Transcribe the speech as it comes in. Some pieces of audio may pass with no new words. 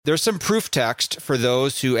There's some proof text for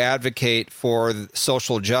those who advocate for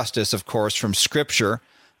social justice, of course, from Scripture.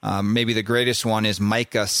 Maybe the greatest one is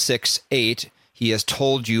Micah 6:8. He has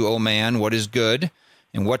told you, O man, what is good,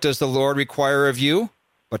 and what does the Lord require of you?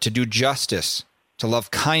 But to do justice, to love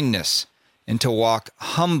kindness, and to walk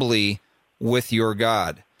humbly with your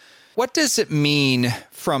God. What does it mean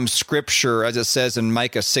from Scripture, as it says in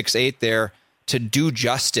Micah 6:8 there, to do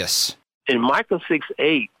justice? In Micah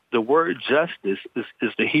 6:8, the word justice is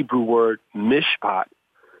the Hebrew word mishpat,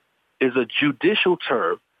 is a judicial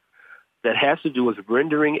term that has to do with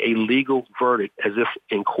rendering a legal verdict as if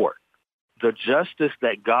in court. The justice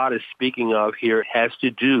that God is speaking of here has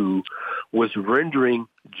to do with rendering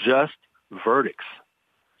just verdicts,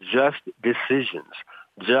 just decisions,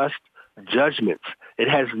 just judgments. It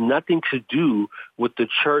has nothing to do with the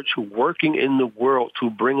church working in the world to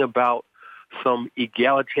bring about some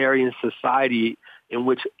egalitarian society in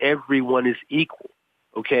which everyone is equal,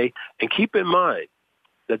 okay? And keep in mind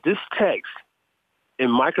that this text in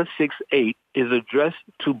Micah 6:8 is addressed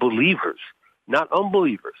to believers, not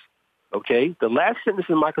unbelievers, okay? The last sentence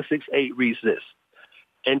in Micah 6:8 reads this,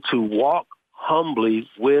 and to walk humbly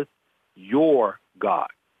with your God,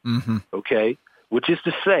 okay? Which is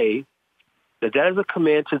to say that is a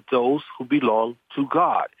command to those who belong to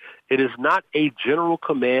God. It is not a general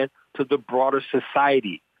command to the broader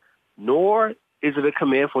society, nor is it a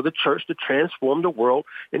command for the church to transform the world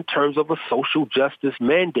in terms of a social justice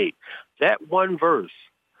mandate. That one verse,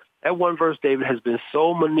 David, has been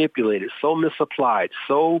so manipulated, so misapplied,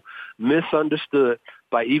 so misunderstood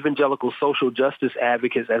by evangelical social justice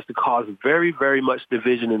advocates as to cause very, very much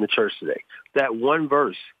division in the church today. That one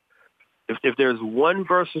verse, if there's one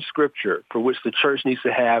verse of Scripture for which the church needs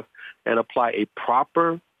to have and apply a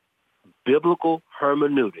proper biblical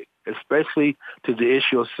hermeneutic, especially to the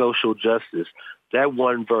issue of social justice, that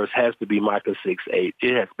one verse has to be Micah 6:8.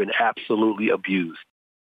 It has been absolutely abused.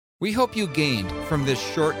 We hope you gained from this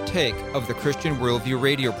short take of the Christian Worldview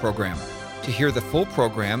radio program. To hear the full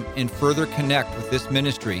program and further connect with this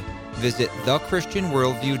ministry, visit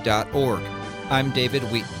thechristianworldview.org. I'm David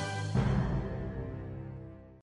Wheaton.